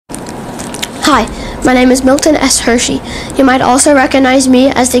Hi, my name is Milton S. Hershey. You might also recognize me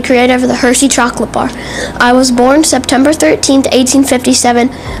as the creator of the Hershey chocolate bar. I was born September 13, 1857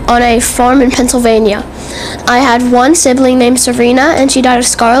 on a farm in Pennsylvania. I had one sibling named Serena, and she died of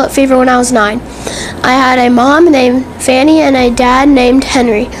scarlet fever when I was 9. I had a mom named Fanny and a dad named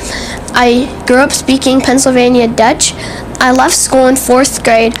Henry. I grew up speaking Pennsylvania Dutch. I left school in 4th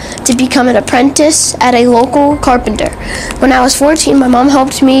grade to become an apprentice at a local carpenter. When I was 14, my mom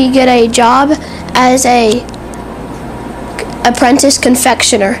helped me get a job as a apprentice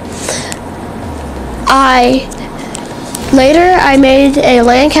confectioner. Later I made a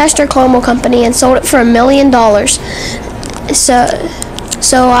Lancaster caramel company and sold it for $1 million.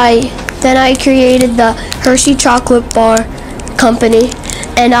 Then I created the Hershey chocolate bar company,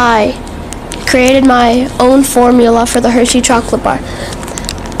 and I created my own formula for the Hershey chocolate bar.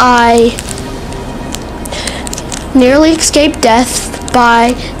 I nearly escaped death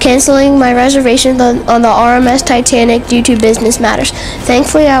by canceling my reservation on the RMS Titanic due to business matters.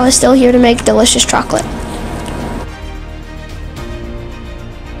 Thankfully, I was still here to make delicious chocolate.